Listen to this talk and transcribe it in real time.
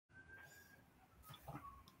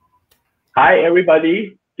Hi,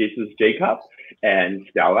 everybody. This is Jacob and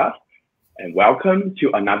Stella, and welcome to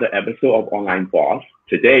another episode of Online Boss.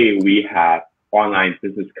 Today, we have online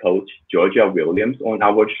business coach Georgia Williams on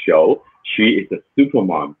our show. She is a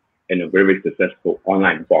supermom and a very successful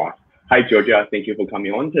online boss. Hi, Georgia. Thank you for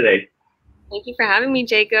coming on today. Thank you for having me,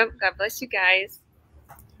 Jacob. God bless you guys.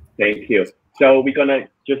 Thank you. So we're gonna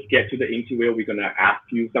just get to the interview. We're gonna ask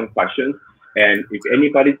you some questions, and if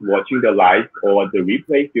anybody's watching the live or the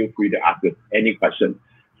replay, feel free to ask us any question.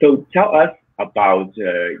 So tell us about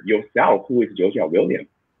yourself. Who is Georgia Williams?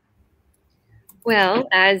 Well,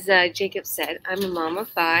 as Jacob said, I'm a mom of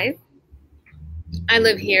 5. I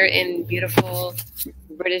live here in beautiful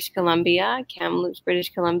British Columbia, Kamloops,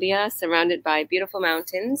 British Columbia, surrounded by beautiful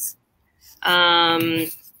mountains.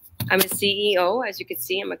 I'm a CEO. As you can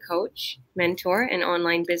see, I'm a coach, mentor, and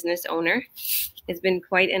online business owner. It's been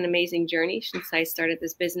quite an amazing journey since I started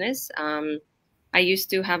this business. I used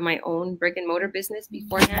to have my own brick and mortar business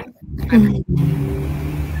beforehand.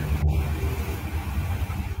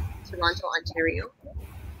 Toronto, Ontario.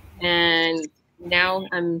 And now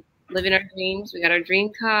I'm living our dreams. We got our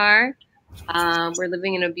dream car. We're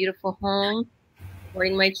living in a beautiful home,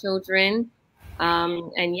 supporting my children.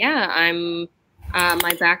 And yeah,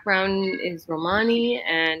 my background is Romani,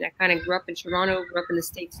 and I kind of grew up in Toronto, grew up in the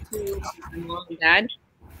States too. My mom and dad.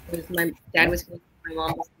 My dad was Canadian, my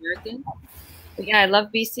mom was American. But yeah, I love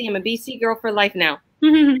BC. I'm a BC girl for life now.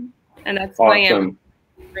 And that's who I am.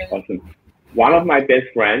 Awesome. One of my best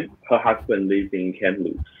friends, her husband lives in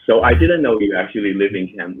Kamloops. So I didn't know you actually live in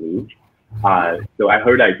Kamloops. So I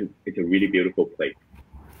heard that it's a really beautiful place.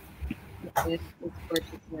 It's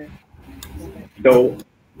gorgeous here. So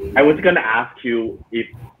I was going to ask you if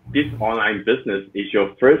this online business is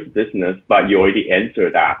your first business, but you already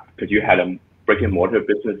answered that because you had a brick and mortar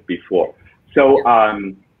business before. So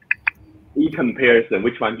in comparison,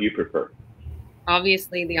 which one do you prefer?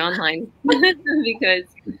 Obviously the online because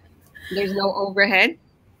there's no overhead.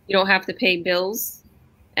 You don't have to pay bills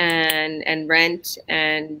and rent,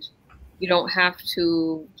 and you don't have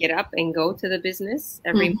to get up and go to the business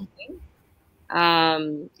every morning.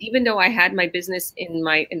 Even though I had my business in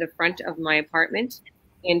the front of my apartment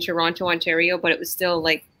in Toronto, Ontario, but it was still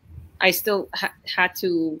like I still had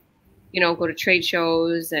to, go to trade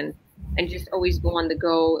shows and just always go on the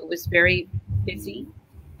go. It was very busy.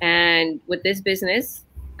 And with this business,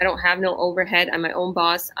 I don't have no overhead. I'm my own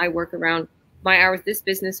boss. I work around my hours. This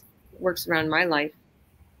business works around my life.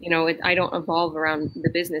 I don't evolve around the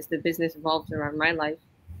business. The business evolves around my life.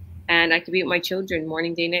 And I could be with my children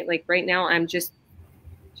morning, day, night. Like right now, I'm just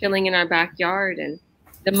chilling in our backyard. And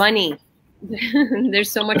the money, there's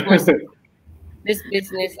so much more. This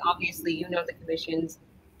business, obviously, the commissions,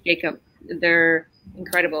 Jacob, they're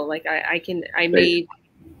incredible. Like I made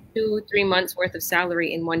 2-3 months worth of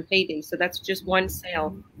salary in one payday. So that's just one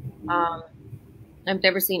sale. I've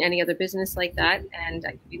never seen any other business like that. And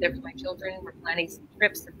I can be there for my children. We're planning some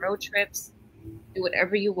trips, some road trips, do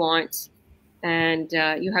whatever you want. And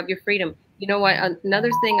you have your freedom. You know what?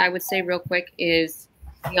 Another thing I would say real quick is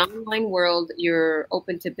the online world, you're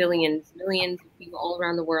open to millions of people all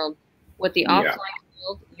around the world. With the offline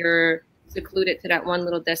world, you're secluded to that one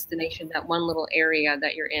little destination, that one little area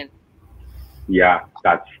that you're in. Yeah,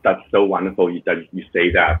 that's so wonderful that you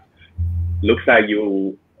say that. Looks like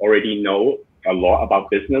you already know a lot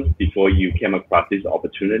about business before you came across this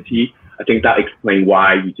opportunity. I think that explains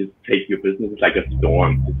why you just take your business like a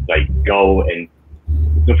storm, just like go. And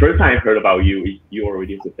the first time I heard about you, you're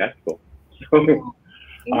already successful. So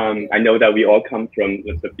I know that we all come from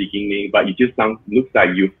the beginning, but looks like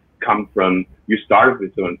you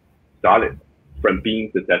started from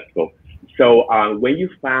being successful. So when you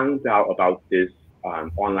found out about this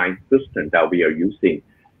online system that we are using,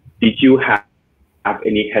 did you have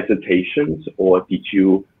any hesitations, or did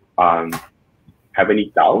you have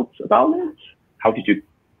any doubts about it? How did you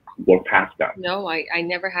work past that? No, I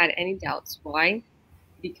never had any doubts. Why?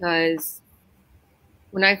 Because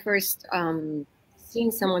when I first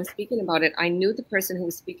seen someone speaking about it, I knew the person who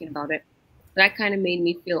was speaking about it. That kind of made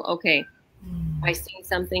me feel, okay, I seen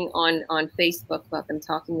something on Facebook about them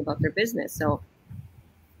talking about their business. So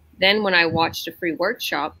then when I watched a free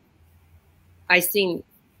workshop, I seen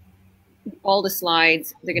all the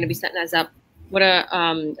slides. They're going to be setting us up with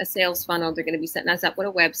a sales funnel. They're going to be setting us up with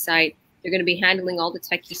a website. They're going to be handling all the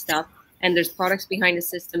techie stuff. And there's products behind the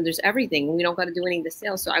system. There's everything. We don't got to do any of the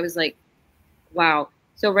sales. So I was like, wow.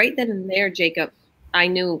 So right then and there, Jacob, I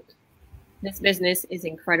knew this business is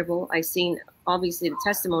incredible. I've seen, obviously, the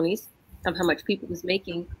testimonies of how much people was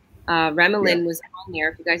making. Remelin was on there.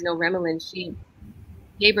 If you guys know Remelin, she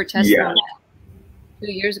gave her testimony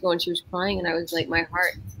 2 years ago, and she was crying. And I was like, my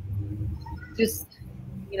heart just,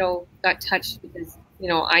 got touched because,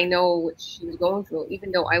 I know what she was going through.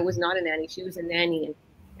 Even though I was not a nanny, she was a nanny,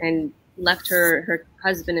 and left her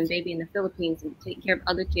husband and baby in the Philippines and taking care of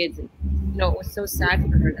other kids. And, it was so sad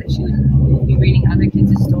for her that she would be reading other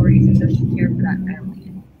kids' stories as though she cared for that family.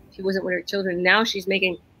 And she wasn't with her children. Now she's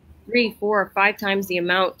making 3, 4, or 5 times the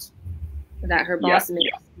amount that her boss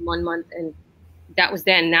makes in 1 month. And that was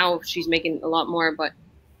then. Now she's making a lot more. But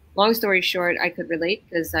long story short, I could relate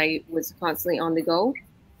because I was constantly on the go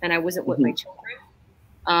and I wasn't with my children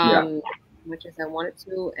as much as I wanted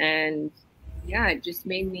to. And yeah, it just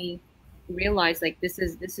made me realize like this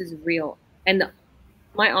is real. And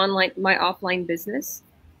my offline business,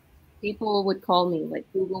 people would call me, like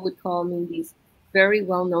Google would call me, these very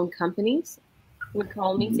well-known companies would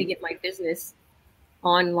call me to get my business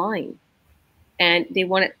online, and they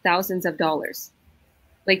wanted thousands of dollars.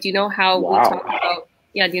 Like, do you know how we talk about?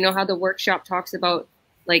 Yeah, do you know how the workshop talks about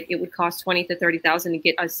like it would cost 20 to 30,000 to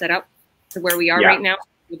get us set up to where we are right now?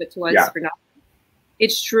 Give it to us for nothing.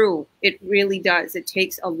 It's true. It really does. It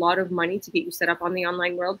takes a lot of money to get you set up on the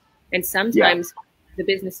online world, and sometimes the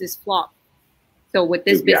businesses flop. So with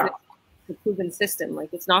this business, it's a proven system. Like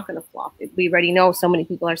it's not going to flop. We already know so many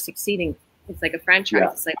people are succeeding. It's like a franchise.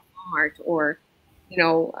 It's like Walmart or,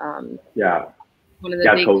 one of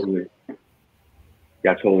the big. Totally.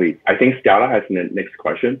 Yeah, totally. I think Stella has the next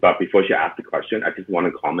question, but before she asks the question, I just want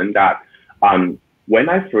to comment that when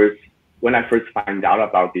I first found out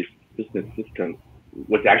about this business system,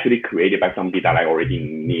 was actually created by somebody that I already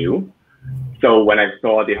knew. So when I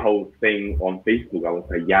saw the whole thing on Facebook, I was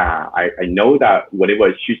like, yeah, I know that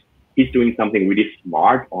whatever he's doing something really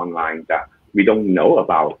smart online that we don't know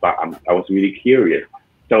about, but I was really curious.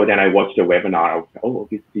 So then I watched the webinar. I was like, oh,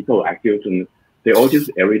 these people actually, they're all just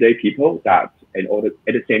everyday people that, at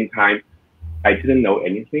the same time, I didn't know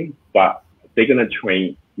anything, but they're gonna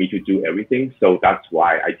train me to do everything. So that's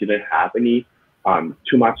why I didn't have any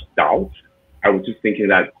too much doubt. I was just thinking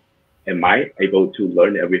that, am I able to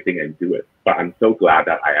learn everything and do it? But I'm so glad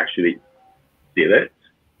that I actually did it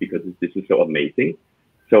because this is so amazing.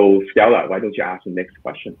 So Stella, why don't you ask the next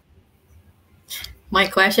question? My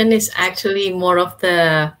question is actually more of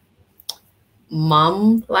the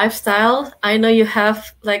mom lifestyle. I know you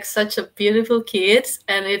have like such a beautiful kids,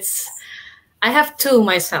 and I have 2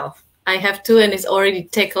 myself. I have 2 and it's already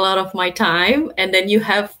take a lot of my time, and then you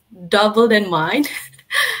have double than mine.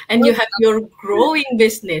 And you have your growing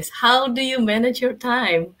business. How do you manage your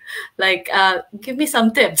time? Like, give me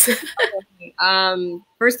some tips.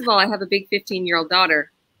 First of all, I have a big 15-year-old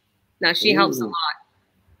daughter. Now she helps a lot.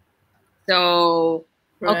 So,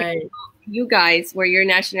 okay, you guys, where your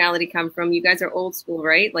nationality come from, you guys are old school,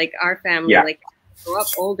 right? Like our family, like grow up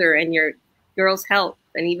older, and your girls help,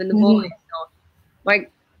 and even the boys. So,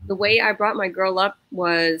 the way I brought my girl up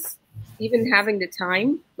was, even having the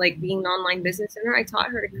time, like being an online business owner, I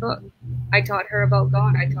taught her to cook. I taught her about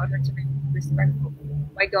God. I taught her to be respectful.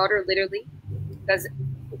 My daughter literally does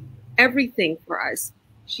everything for us.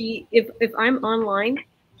 If I'm online,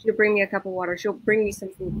 she'll bring me a cup of water. She'll bring me some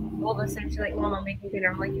food. All of a sudden, she's like, Mom, I'm making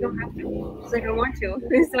dinner. I'm like, you don't have to. She's like, I want to.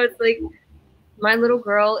 So it's like, my little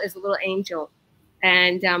girl is a little angel.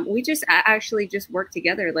 And we actually just work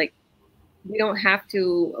together. Like, we don't have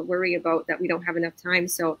to worry about that we don't have enough time.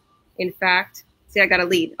 So, in fact, see, I got a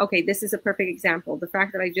lead. Okay, this is a perfect example. The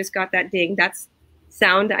fact that I just got that ding, that's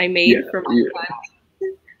sound I made for my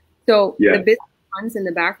son. So the business runs in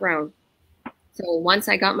the background. So once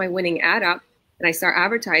I got my winning ad up and I start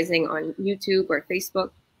advertising on YouTube or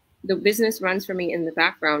Facebook, the business runs for me in the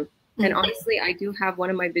background. And honestly, I do have one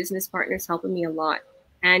of my business partners helping me a lot.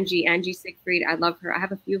 Angie Siegfried, I love her. I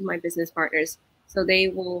have a few of my business partners. So they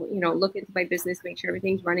will, look into my business, make sure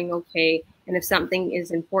everything's running okay. And if something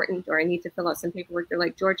is important or I need to fill out some paperwork, they're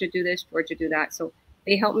like, Georgia, do this, Georgia, do that. So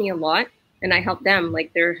they help me a lot, and I help them.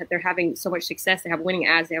 Like they're having so much success. They have winning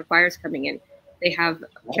ads. They have buyers coming in. They have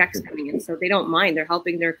checks coming in. So they don't mind. They're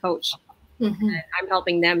helping their coach. And I'm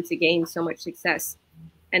helping them to gain so much success.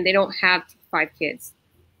 And they don't have 5 kids.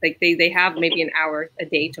 Like they have maybe an hour a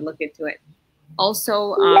day to look into it.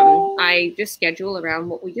 Also, I just schedule around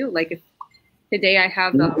what we do. Like if today I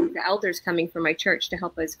have the elders coming from my church to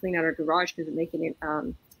help us clean out our garage because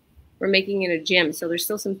we're making it a gym. So there's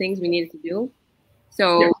still some things we needed to do.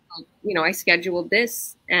 So, I scheduled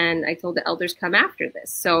this and I told the elders come after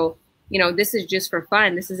this. So, this is just for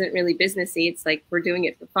fun. This isn't really businessy. It's like we're doing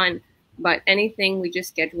it for fun. But anything, we just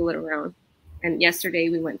schedule it around. And yesterday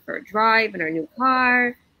we went for a drive in our new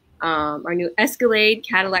car, our new Escalade,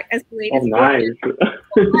 Cadillac Escalade. Oh,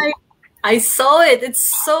 nice. I saw it.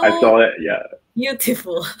 It's so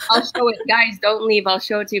beautiful. I'll show it. Guys, don't leave. I'll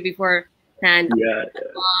show it to you beforehand.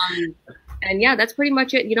 And yeah, that's pretty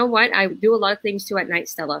much it. You know what? I do a lot of things too at night,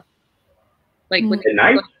 Stella. Like when At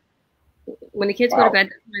night? when the kids go to bed,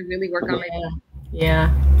 that's when I really work on my.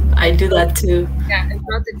 Yeah, I do that too. Yeah, and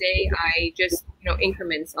throughout the day, I just,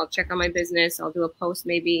 increments. I'll check on my business. I'll do a post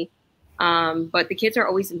maybe. But the kids are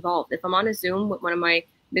always involved. If I'm on a Zoom with one of my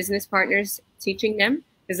business partners teaching them,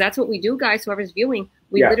 because that's what we do, guys, whoever's viewing,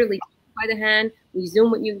 we literally take you by the hand, we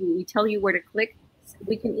Zoom with you, we tell you where to click.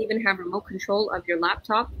 We can even have remote control of your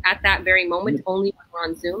laptop at that very moment, only when we're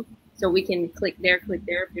on Zoom. So we can click there if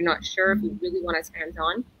you're not sure, if you really want us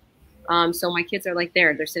hands-on. So my kids are like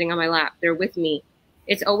there. They're sitting on my lap. They're with me.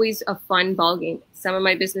 It's always a fun ball game. Some of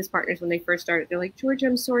my business partners, when they first started, they're like, Georgia,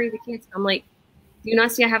 I'm sorry, the kids. I'm like, do you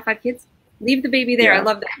not see I have 5 kids? Leave the baby there. I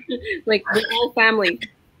love that. Like, we're all family.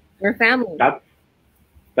 We're family.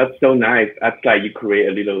 That's so nice. That's like you create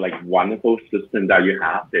a little like wonderful system that you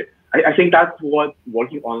have there. I think that's what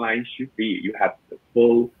working online should be. You have the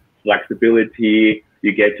full flexibility.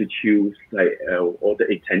 You get to choose like all the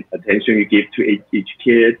attention you give to each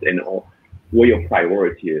kid and all what your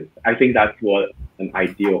priority is. I think that's what an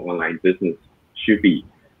ideal online business should be.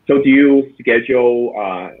 So do you schedule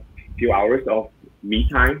a few hours of me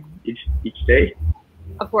time each day?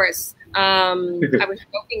 Of course. I was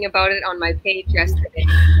joking about it on my page yesterday.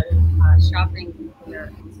 I was shopping in a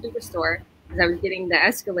superstore because I was getting the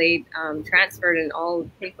Escalade transferred and all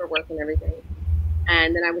paperwork and everything.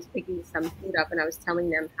 And then I was picking some food up and I was telling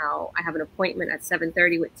them how I have an appointment at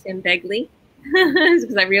 7:30 with Tim Begley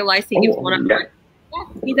because I realized he gives one-on-one. Yeah,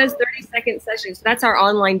 he does 30-second sessions. So that's our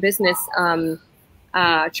online business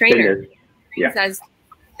trainer. He says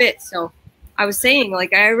fit. So I was saying,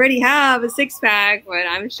 like, I already have a 6-pack, but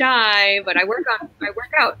I'm shy. But I work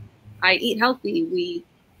out. I eat healthy.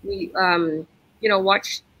 We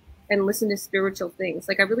watch and listen to spiritual things.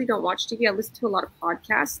 Like, I really don't watch TV. I listen to a lot of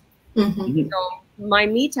podcasts. Mm-hmm. So my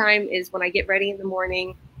me time is when I get ready in the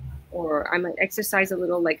morning, or I might exercise a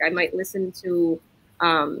little. Like, I might listen to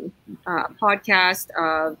a podcast.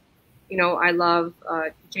 I love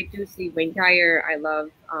Jake Ducey, Wayne Dyer. I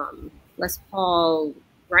love Les Paul,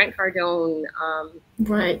 Grant Cardone.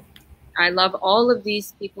 Right. I love all of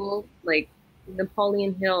these people, like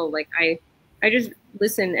Napoleon Hill. Like, I just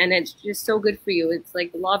listen, and it's just so good for you. It's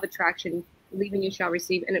like the law of attraction. Believe and you shall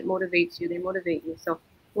receive, and it motivates you. They motivate you. So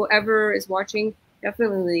whoever is watching,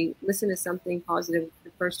 definitely listen to something positive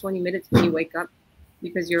the first 20 minutes when you wake up,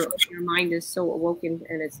 because your mind is so awoken,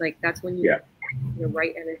 and it's like that's when you your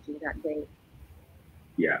right energy that day.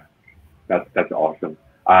 Yeah, that's awesome.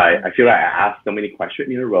 I feel like I asked so many questions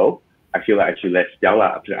in a row. I feel like I should let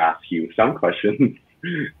Stella to ask you some questions.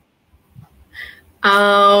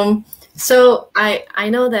 So I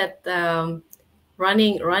know that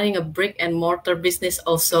running a brick and mortar business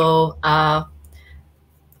also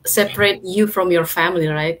separate you from your family,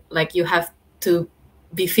 right? Like, you have to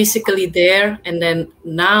be physically there, and then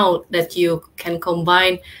now that you can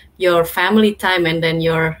combine your family time and then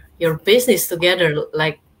your business together,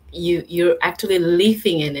 like you're actually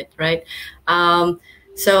living in it, right?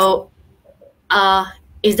 So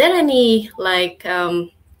is there any like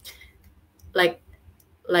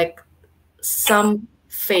some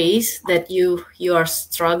phase that you are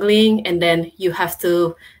struggling, and then you have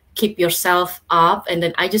to keep yourself up? And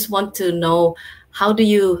then I just want to know, how do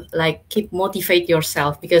you like keep motivate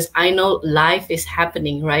yourself? Because I know life is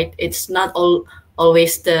happening, right? It's not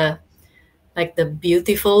always the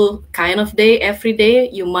beautiful kind of day every day.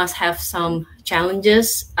 You must have some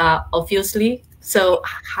challenges, obviously. So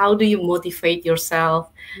how do you motivate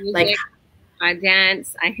yourself? Music, like I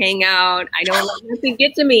dance, I hang out. I don't let nothing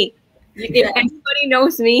get to me. If anybody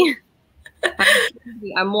knows me,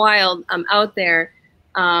 I'm wild. I'm out there.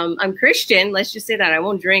 I'm Christian. Let's just say that. I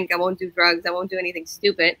won't drink. I won't do drugs. I won't do anything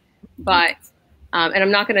stupid. But and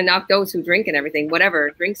I'm not going to knock those who drink and everything. Whatever.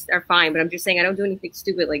 Drinks are fine. But I'm just saying I don't do anything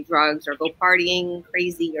stupid like drugs or go partying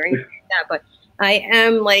crazy or anything like that. But I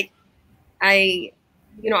am like, I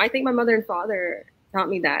think my mother and father taught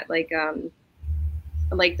me that. Like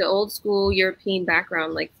the old school European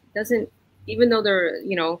background, like, doesn't, even though they're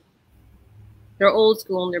old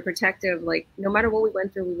school and they're protective, like, no matter what we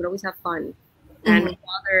went through, we would always have fun. And my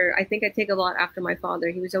father, I think I take a lot after my father.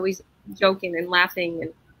 He was always joking and laughing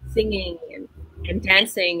and singing and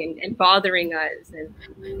dancing and bothering us. And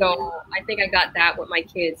so I think I got that with my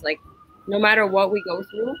kids. Like, no matter what we go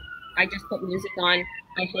through, I just put music on,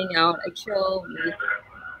 I hang out, I chill.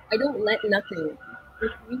 I don't let nothing.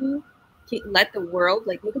 If you let the world,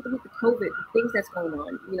 like, look at with the COVID, the things that's going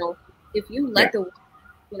on, if you let the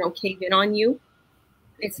cave in on you,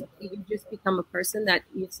 you just become a person that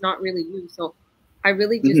it's not really you. So I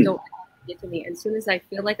really just don't let it get to me. And as soon as I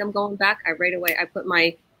feel like I'm going back, I put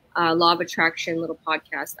my Law of Attraction little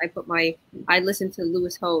podcast. I listen to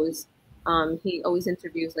Lewis Hose. He always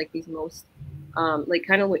interviews like these most, like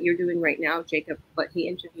kind of what you're doing right now, Jacob, but he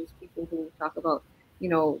interviews people who talk about, you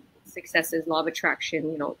know, successes, law of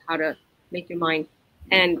attraction, you know, how to make your mind.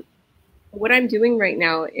 And what I'm doing right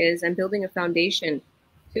now is I'm building a foundation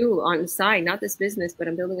too on the side, not this business, but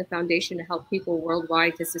I'm building a foundation to help people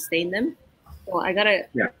worldwide to sustain them. So I gotta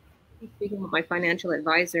keep speaking with my financial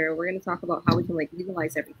advisor. We're gonna talk about how we can like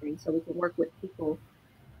legalize everything so we can work with people,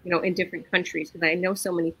 you know, in different countries, because I know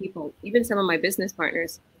so many people, even some of my business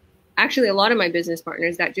partners, actually a lot of my business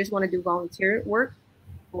partners that just want to do volunteer work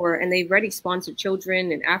and they've already sponsored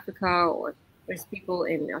children in Africa, or there's people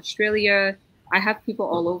in Australia. I have people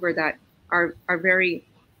all over that are very,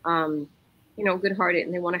 you know, good-hearted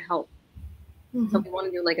and they want to help. So we want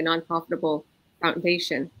to do like a non-profitable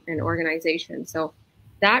foundation and organization. So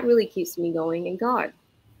that really keeps me going. And God,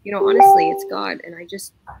 you know, honestly, it's God. And I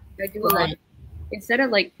do a lot. Instead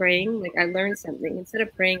of like praying, like I learned something. Instead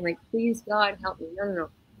of praying like, please God help me. No.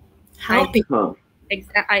 Help me.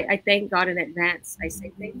 I thank God in advance. I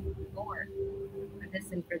say thank you, Lord, for this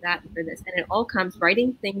and for that and for this. And it all comes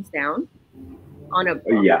writing things down on a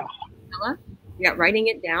writing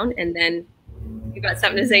it down, and then you got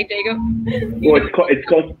something to say, Jacob? Well,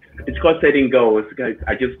 it's called setting goals. Guys,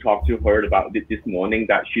 I just talked to her about this morning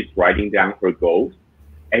that she's writing down her goals,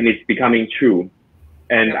 and it's becoming true.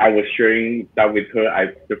 And I was sharing that with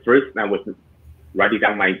her. The first time I was writing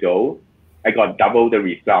down my goal, I got double the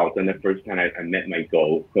results than the first time I met my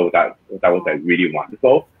goal. So that was like really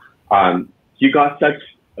wonderful. You got such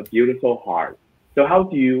a beautiful heart. So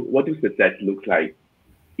what does success look like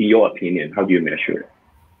in your opinion? How do you measure it?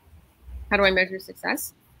 How do I measure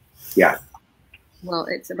success? Yeah. Well,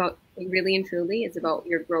 it's about, really and truly, it's about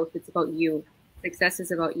your growth. It's about you. Success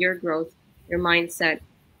is about your growth, your mindset,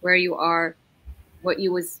 where you are, where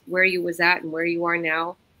you was at and where you are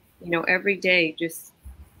now. You know, every day, just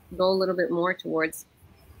go a little bit more towards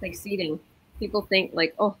succeeding. People think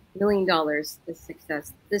like, oh, $1 million is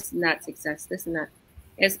success, this and that success, this and that.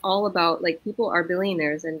 It's all about like, people are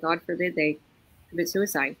billionaires and God forbid they commit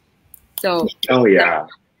suicide. So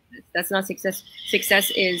that's not success.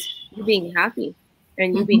 Success is you being happy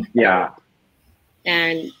and you being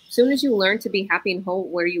And as soon as you learn to be happy and whole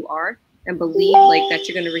where you are and believe like that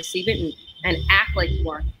you're going to receive it and act like you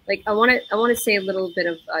are. Like I want to say a little bit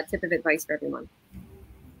of a tip of advice for everyone.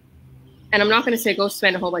 And I'm not going to say go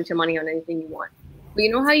spend a whole bunch of money on anything you want. But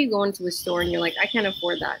you know how you go into a store and you're like, I can't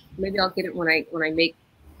afford that. Maybe I'll get it when I make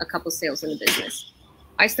a couple sales in the business.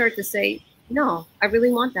 I start to say, no, I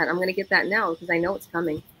really want that. I'm going to get that now because I know it's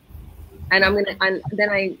coming. And then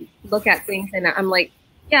I look at things and I'm like,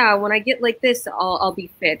 yeah, when I get like this, I'll be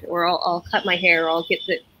fit, or I'll cut my hair, or I'll get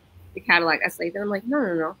the Cadillac Escalade. Then I'm like, no,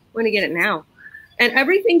 I'm going to get it now. And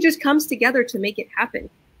everything just comes together to make it happen.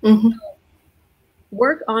 So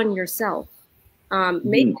work on yourself,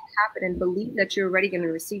 make it happen, and believe that you're already going to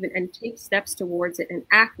receive it, and take steps towards it, and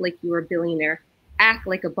act like you're a billionaire, act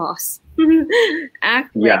like a boss,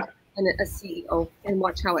 act like a CEO, and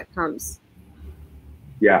watch how it comes.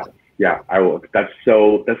 Yeah, I will. That's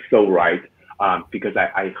so right. Because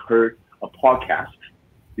I heard a podcast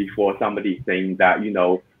before, somebody saying that, you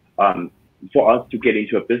know, for us to get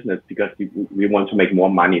into a business because we want to make more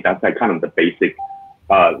money, that's like kind of the basic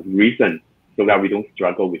reason, so that we don't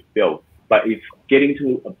struggle with bills. But if getting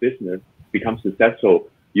to a business becomes successful,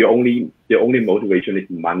 the only motivation is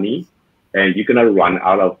money, and you're gonna run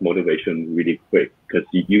out of motivation really quick, because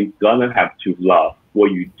you're gonna have to love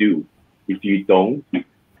what you do. If you don't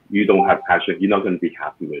have passion, you're not gonna be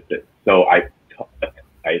happy with it. So I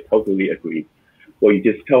totally agree. What you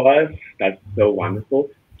just told us, that's so wonderful.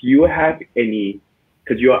 Do you have any,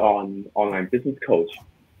 because you are an online business coach,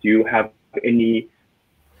 do you have any,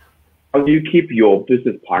 how do you keep your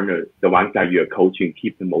business partners, the ones that you're coaching,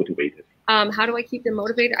 keep them motivated? How do I keep them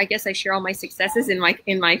motivated? I guess I share all my successes in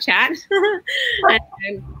my chat.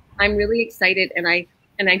 And I'm really excited, and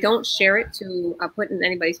I don't share it to put in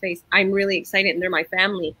anybody's face. I'm really excited, and they're my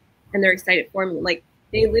family, and they're excited for me. Like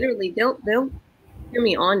they literally, they'll hear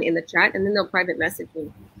me on in the chat, and then they'll private message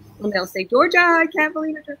me, and they'll say, Georgia, I can't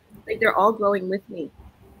believe it. Like they're all growing with me,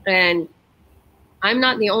 and I'm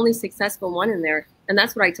not the only successful one in there. And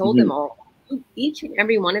that's what I told them all. Each and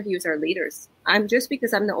every one of you are leaders. Just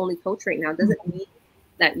because I'm the only coach right now doesn't mean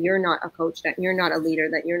that you're not a coach, that you're not a leader,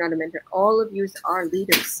 that you're not a mentor. All of you are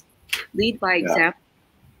leaders. Lead by example.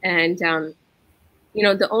 And, you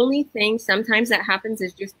know, the only thing sometimes that happens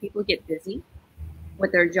is just people get busy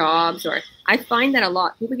with their jobs, or I find that a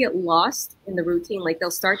lot. People get lost in the routine. Like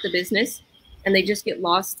they'll start the business and they just get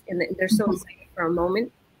lost, and they're so excited for a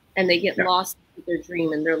moment, and they get lost with their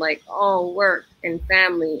dream and they're like, oh, work and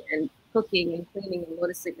family and cooking and cleaning and go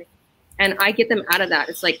to sleep. And I get them out of that.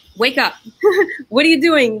 It's like, wake up. What are you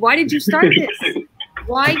doing? Why did you start this?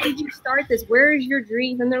 Why did you start this? Where is your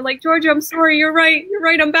dream? And they're like, Georgia, I'm sorry. You're right. You're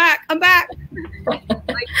right. I'm back. I'm back.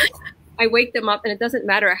 I wake them up, and it doesn't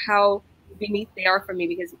matter how beneath they are from me,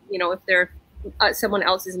 because, you know, if they're someone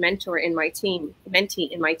else's mentor in my team,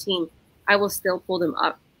 mentee in my team, I will still pull them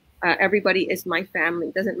up. Everybody is my family.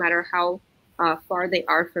 It doesn't matter how far they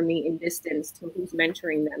are from me in distance to who's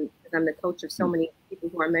mentoring them, because I'm the coach of so many people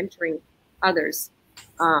who are mentoring others.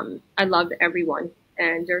 I love everyone,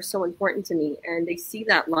 and they're so important to me, and they see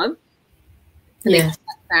that love. And they see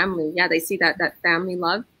that family. Yeah, they see that family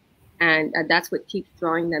love, and that's what keeps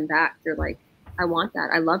drawing them back. They're like, I want that.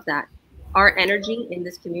 I love that. Our energy in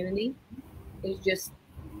this community is just,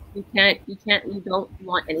 you don't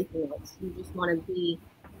want anything else. You just want to be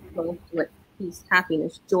close to it. Peace,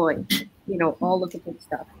 happiness, joy, you know, all of the good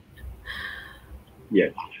stuff.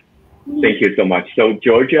 Yes. Thank you so much. So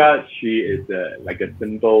Georgia, she is like a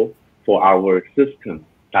symbol for our system.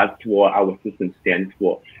 That's what our system stands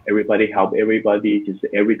for. Everybody help everybody, just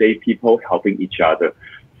everyday people helping each other.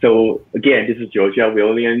 So again, this is Georgia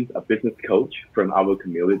Williams, a business coach from our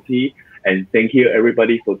community. And thank you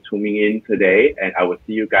everybody for tuning in today. And I will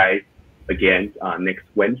see you guys again next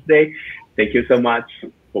Wednesday. Thank you so much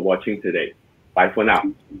for watching today. Bye for now.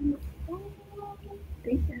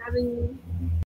 Thanks for having me.